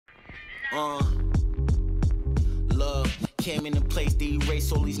Love came into place to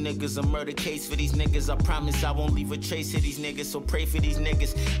erase all these niggas. A murder case for these niggas. I promise I won't leave a trace of these niggas. So pray for these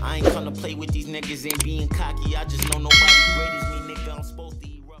niggas. I ain't come to play with these niggas. Ain't being cocky. I just know nobody great as me, nigga. I'm supposed to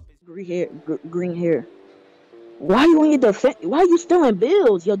erupt. Green hair. Why you on your defense? Why you still in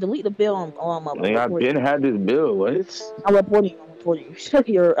bills? Yo, delete the bill on my. I didn't have this bill. What? I'm reporting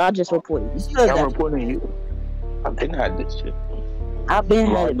you. I just reported you. I'm reporting you. I didn't have this shit. I've been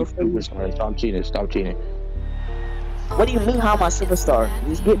had it before. Stop cheating. Stop cheating. What do you mean? How am I superstar?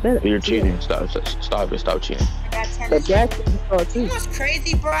 Just get better. You're cheating. Stop it. Stop cheating. I got 10 But Jack's superstar too. You know what's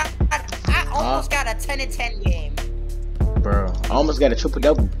crazy, bro? I almost got a 10 and 10 game. Bro, I almost got a triple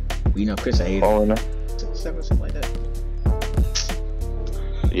double. You know, Chris, I hate it. Oh no. 7 something like that.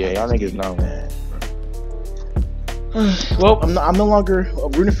 Yeah, y'all niggas know, man. Well, I'm no longer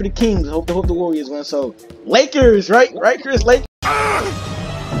rooting for the Kings. I hope the Warriors win. So, Lakers, right, Chris? Lakers.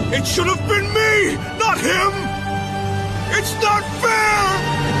 It should have been me, not him. It's not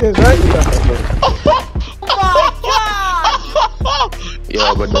fair. Right? Oh my god!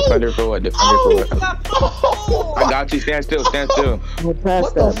 Yeah, but defender for what? Defender for what? I got you. Stand still. Stand still. What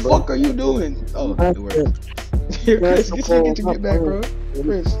the fuck are you doing? Oh, it worked. Here, Chris, get your get back, bro.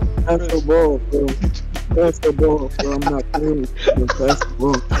 Chris. That's the ball, bro. That's the ball, bro. I'm not playing with you, bro. That's the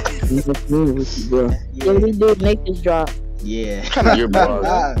ball. I'm not playing with you, bro. Yeah, we did make this drop. Yeah. You're ball.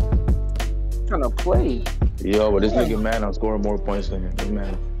 Trying to play. Yo, but this nigga man, I'm scoring more points than him. This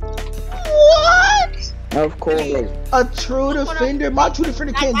man. What? Of course. A true defender? My true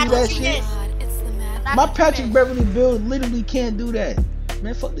defender can't do that shit. My Patrick Beverly build literally can't do that.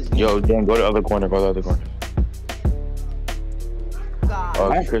 Man, fuck this. Yo, Dan, go to the other corner. Go to the other corner.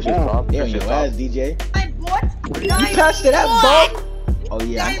 Oh, Chris is top. There you go, DJ. What? You passed to that bug? Oh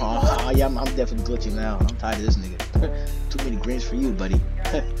yeah, I'm definitely glitching now. I'm tired of this nigga. Too many greens for you, buddy.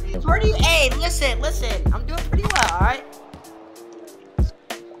 Hey, listen. I'm doing pretty well, alright?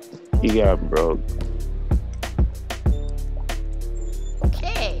 You got bro.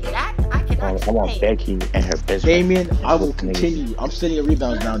 Okay, that I cannot I want Becky and her best Damien, I will continue. I'm sitting in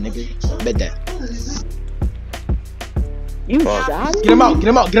rebounds now, nigga. Bet that. You shot? Get him out.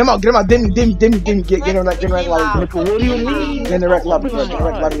 Demi, get in the rack lobby. What do you mean? Get in the rack lobby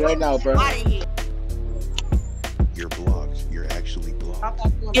right now, bro. You're blocked. You're actually blocked.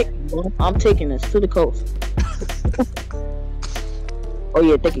 I'm taking this to the coast. Oh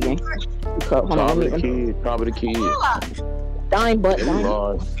yeah, take it, gang. Hold on, Top of the key. Dying butt.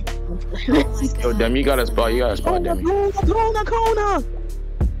 Yo, Dem, you got a spot. Demi. Corner.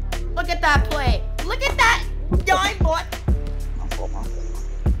 Look at that play. Look at that. Dying butt.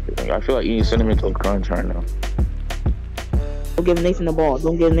 I feel like eating cinnamon toast crunch right now. Don't give Nathan the ball.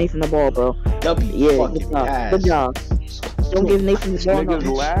 Don't give Nathan the ball, bro. Yeah, good job. Don't give Nathan the ball.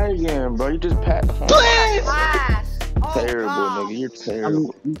 Niggas lagging, bro. You just pat. Terrible, nigga. You're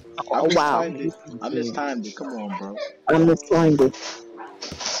terrible. Oh wow. I mistimed it. Come on, bro. I mistimed it.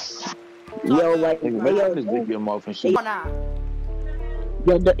 Yo, like,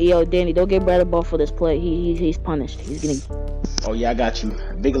 yo, Danny, don't give Brad a ball for this play. He's punished. He's getting. Oh yeah, I got you.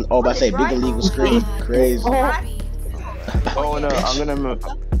 Big illegal screen. Crazy. Oh no, I'm gonna move.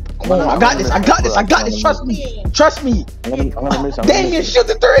 Come on, I got this. Trust me. I'm gonna miss. Damien, shoot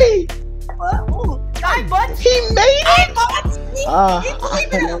the 3. He made it.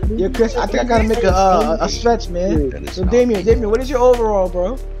 Yeah, Chris, I think I gotta make a stretch, man. So Damien, what is your overall,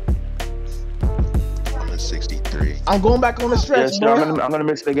 bro? I'm at 63. I'm going back on the stretch, bro. I'm gonna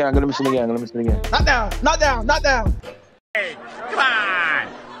miss it again. I'm gonna miss it again. Not down. Hey,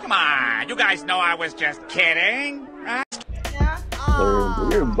 come on. You guys know I was just kidding.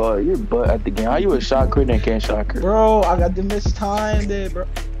 You're butt at the game. How you a shot crit and can't shot crit? Bro, I got the missed time there, bro.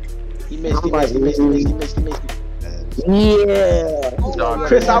 He missed. Yeah.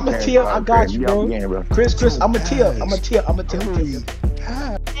 Chris, I'm a tee up. I got you, bro. Chris, I'm a tee up. And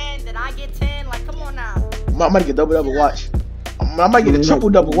then I get 10. Like, come on now. I might get double watch. I might get a triple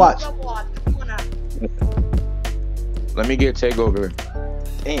double watch. Come on now. Let me get takeover.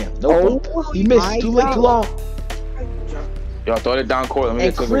 Damn, no. He missed. Too late, too long. Y'all throw it down court. Let me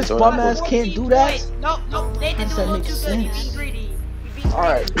get takeover. Chris bum ass can't do that. No. Nathan's a little too good. You being greedy.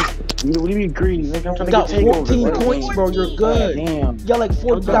 Alright. What do you mean greedy? Nigga, I'm trying to got get takeover. 14 points, bro. You're good. Damn. Y'all like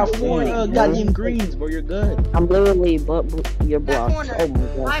 4 goddamn greens, bro. You're good. I'm literally you're blocked. Oh my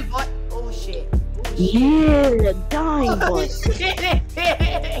god. My butt. Oh shit. Yeah, dying butt.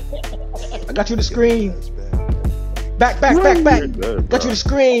 I got you the screen. Back. Got you the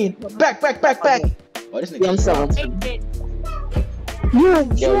screen. Back. Oh, this nigga. I'm 17. Yo,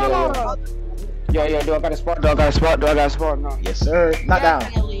 do I got a spot? No. Yes, sir. Not down.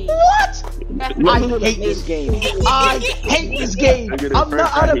 What? I hate this game. I hate this game. I'm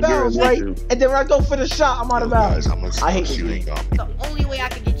not out of bounds, right? And then when I go for the shot, I'm out of bounds. I hate this game. The only way I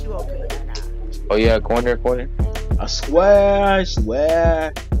can get you open right now. Oh yeah, corner. I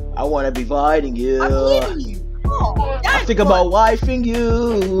swear. I want to be fighting you. I'm you. Oh, I think about wifing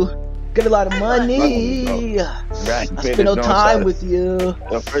you. Get a lot of money. I spend no time with you.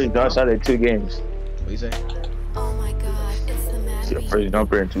 Your first jump shot in 2 games. What you say? Oh my god, it's the mad Your first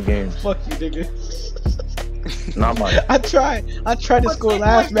jumper in 2 games. Fuck you, nigga. Not mine. I tried to score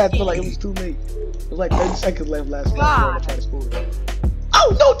last match, but like it was too late. It was like 30 seconds left last match. I tried to score.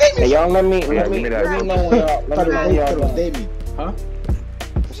 Oh no, Damien! Hey, y'all let me know when y'all Damien. Huh?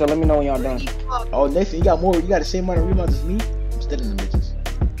 So let me know when y'all done. Oh, Nathan, you got the same amount of rebounds as me? I'm still in the bitches.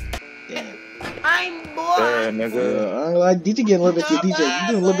 Damn. I'm bored. Yeah, nigga. I'm like, DJ getting a little bit too DJ. You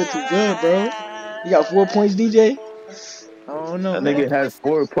doing a little bit too good, bro. You got 4 points, DJ? I don't know. That nigga has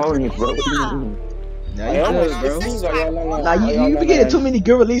 4 points, bro. Nah, you good, bro. Nah, you be getting too many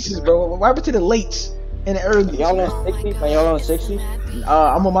good releases, bro. What happened to the lates and the early? Y'all on 60? Y'all on 60?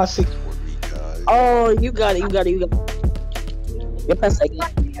 I'm on my 60. Oh, you got it. Your pass second.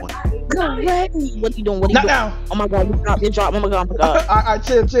 What are you doing? Not now. Oh my god, you drop. Oh my god. Alright,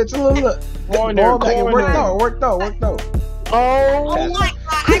 chill. Look. Ball back. It worked out. Oh my god.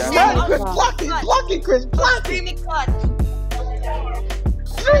 Chris, block it, Chris. Block it.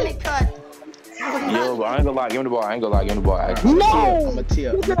 Cut. Yo, but I ain't gonna lie. Give me the ball. I ain't gonna lie. Give me the ball. Actually. no! I'm a tee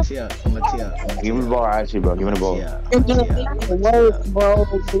up. Give me the ball. Actually, bro. Give me the ball. It's gonna make it worse, bro.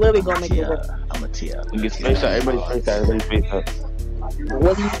 It's literally gonna make it worse. I'm a tee up. You get space out. Everybody's face out.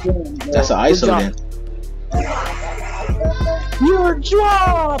 What are you doing, bro? That's an ISO then. You're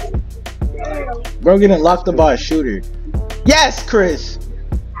dropped! Bro getting locked up by a shooter. Yes, Chris!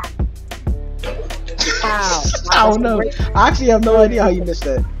 Ow. I don't know. I actually have no idea how you missed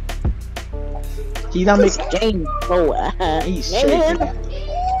that. He's not making game, bro. He's straight.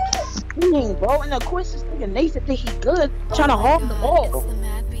 Dang, bro. And of course, this nigga Nathan think he good, trying to hold the ball.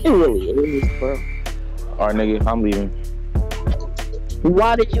 It really is, bro. Alright, nigga. I'm leaving.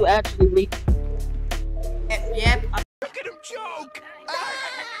 Why did you actually leave? Yep. Look at him choke!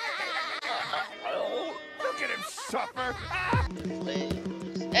 Look at him suffer!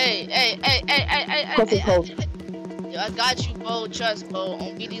 Hey. Yo, I got you, bro. Trust, bro.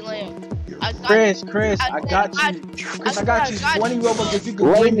 On BD Lamb. Chris, I got you. Chris, I got you 20 Robux if you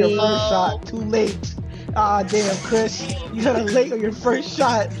could win your first shot. Too late. Ah, damn, Chris. You got late on your first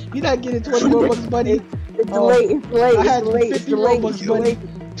shot. You're not getting 20 Robux, buddy. It's late. I had 50 Robux, buddy.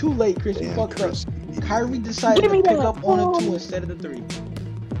 Too late, Chris. You fucked up. Kyrie decided to pick up on a 2 instead of the 3.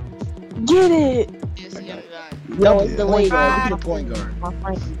 Get it. Yo, it's the late point guard.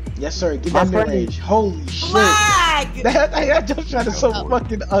 Yes, sir. Get that mid range. Holy shit. That jump shot is so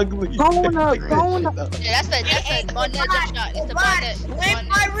fucking ugly. Going up. Yeah, that's the ball net jump shot. It's the ball net. Blame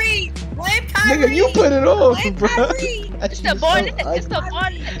Kyrie. Nigga, you put it on, bro. It's the ball net. That's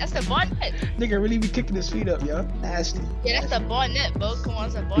the ball net. Nigga really be kicking his feet up, yo. Nasty. Yeah, that's the ball net, bro. Come on,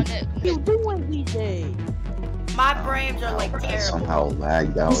 it's the ball net. What you doing, DJ? My frames are like terrible. Somehow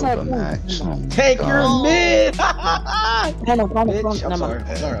lagged out of the match. Take your mid. Bitch, I'm sorry.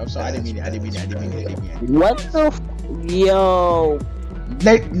 I didn't mean it. What the yo?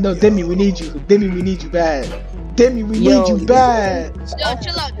 No, Demi, we need you. Demi, we need you bad. Demi, we need you bad. Yo,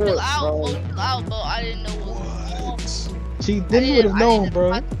 chill out, bro. I didn't know what was going on. See, Demi would have known,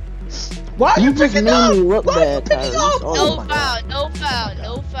 bro. Why are you picking up? No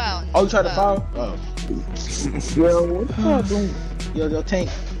foul. Oh, you tried to foul? Oh. Yo, what you doing? Yo, Tank.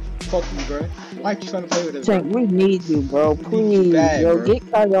 Fuck you, bro. Why you trying to play with us, Tank, we need you, bro. Please, bad, yo, bro.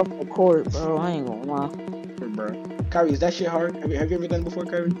 get Kyrie off the court, bro. I ain't gonna lie. Bro. Kyrie, is that shit hard? Have you ever done it before,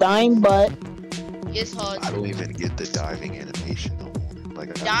 Kyrie? Dying butt. It's hard. I don't even get the diving animation no more.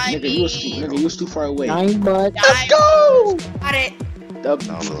 Like, nigga, you was too far away. Dying butt. Let's go! Got it. No,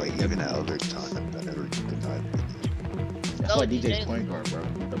 but like even at other time, I never get the diving. That's why DJ's point guard, bro.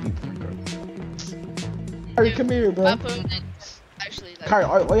 Don't be point guard. Kyrie, come here, bro. Actually, Kyrie,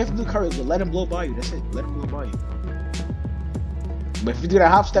 all you have to do, Kyrie, is let him blow by you. That's it. Let him blow by you. But if you do that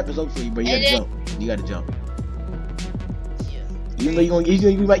hop step, it's over for you. But you gotta jump. You gotta jump. Yeah. Even though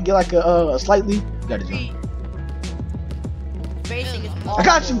you might get like a slightly, you gotta jump. I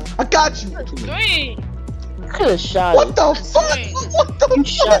got you. Green. Could have shot what it. The fuck? What the You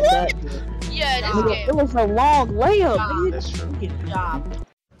shot that. Yeah, this game. It was a long layup. That's true. Good job.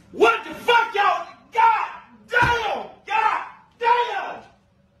 What the fuck, y'all? God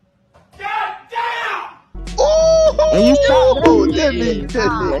damn! Oh! And you shot Demi. Good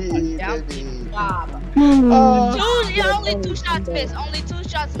job. Only two shots missed. Only 2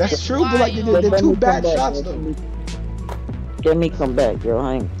 shots That's missed. true, but like the 2 bad shots though. Let me come back, yo.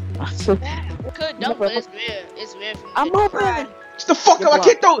 I ain't. Could dump, but it's rare. It's rare for me. I'm open. Shut the fuck up! I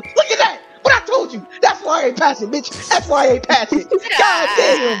can't throw it. Look at that! What I told you. That's why I ain't passing, bitch. That's why I ain't passing. God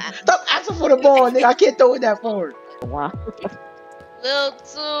damn! Stop asking for the ball, nigga. I can't throw it that far. Wow. Little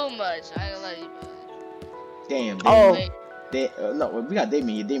too much. I ain't gonna let you. Damn. Oh. No, we got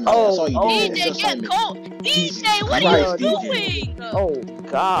Damien. Damien. Oh, That's all you did. DJ, get cold. DJ, what Christ, are you DJ. doing? Oh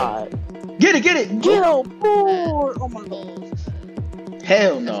God. Get it. Get him. Oh my God.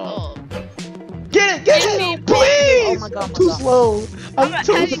 Hell no. Get it, please. Oh my God. I'm too slow. I'm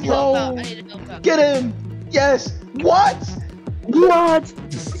too slow. I need to go back. Get him. Yes. What?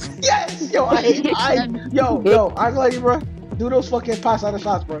 Yes. Yo, yo, I'm like, bro. Do those fucking pass out of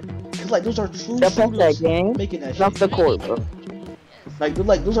shots, bro. Cause like those are true shooters. Making that shit. Off the court, bro. Like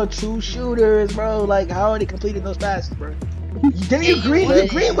those are true shooters, bro. Like how are they completing those passes, bro? Didn't you agree? You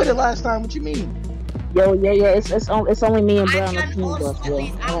agreed with it last time. What you mean? Yo, yeah. It's only me and Brown on the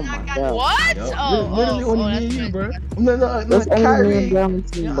team, bro. Oh my God. What? Yo, literally only me and you, bro. No, It's only me Kyrie. and Brown on the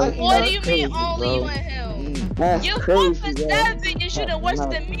team, bro. What do you mean only you and him? That's You're crazy, 4 for bro. 7. You're shooting worse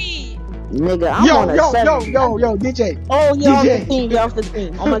than me. Nigga, I'm on a 7. Yo, DJ. Oh, you're off DJ. the team. You're off the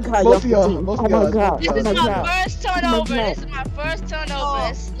team. Oh my God, Both you're of off y'all, the team. both Oh of my y'all. God. This Oh is my my God. first turnover. This is my first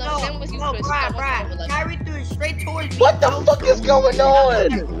turnover. Same with you, Chris. Brad. Kyrie threw it straight towards me. What the fuck is going on?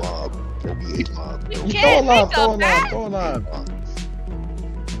 Lob. NBA lob. You Throw can't a make a lob.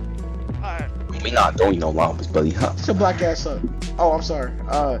 pass. We not throwing no lobs, buddy. Huh? Shut your black ass up. Oh, I'm sorry.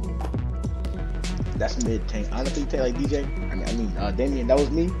 That's mid tank. Honestly, like DJ. I mean, Damien. That was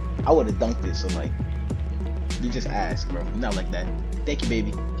me. I would have dunked it. So like, you just asked, bro. Not like that. Thank you,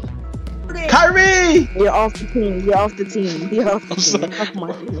 baby. Kyrie! You're off the team. You're off the team. You're off the team. Off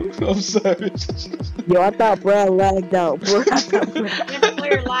my team. I'm sorry. Yo, I thought Brad lagged out, bro. This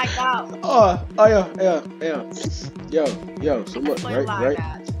player lagged out. Yo. So look, right.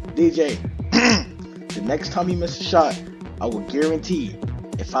 DJ, the next time you miss a shot, I will guarantee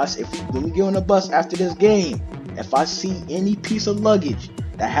if when we get on the bus after this game, if I see any piece of luggage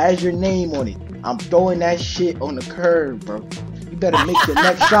that has your name on it, I'm throwing that shit on the curb, bro. You better make the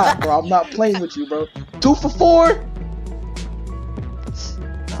next shot, bro. I'm not playing with you, bro. 2 for 4.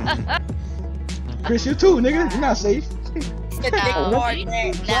 Chris, you too, nigga. You're not safe.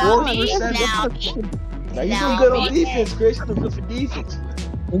 Now you doing good on defense, Chris. You doing good for defense.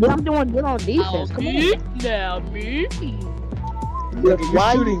 Yeah, I'm doing good on defense. Come on. Nigga,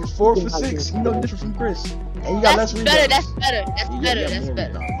 you're shooting 4 for 6. You know different from Chris. And you got less rebounds. That's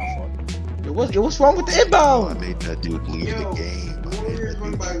better. Yo, what's wrong with the inbound? I made that dude leave the game.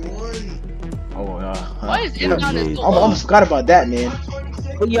 Why is inbound is so I almost forgot about that, man.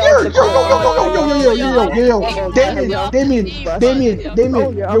 Damien,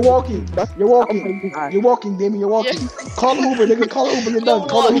 you're walking, Damien, you're walking. Call the Uber, nigga, call the Uber, you're done.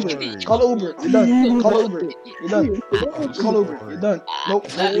 Call the Uber, you're done. Call Uber, you're done. Nope,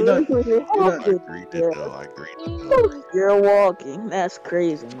 you're done. I agreed. You're walking. That's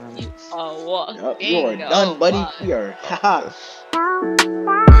crazy, man. You are walking. You are done, buddy. We are, haha.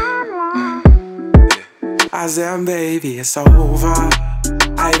 I said, baby, it's over.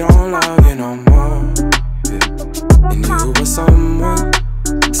 I don't love you no more. And you were someone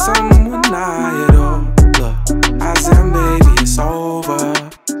I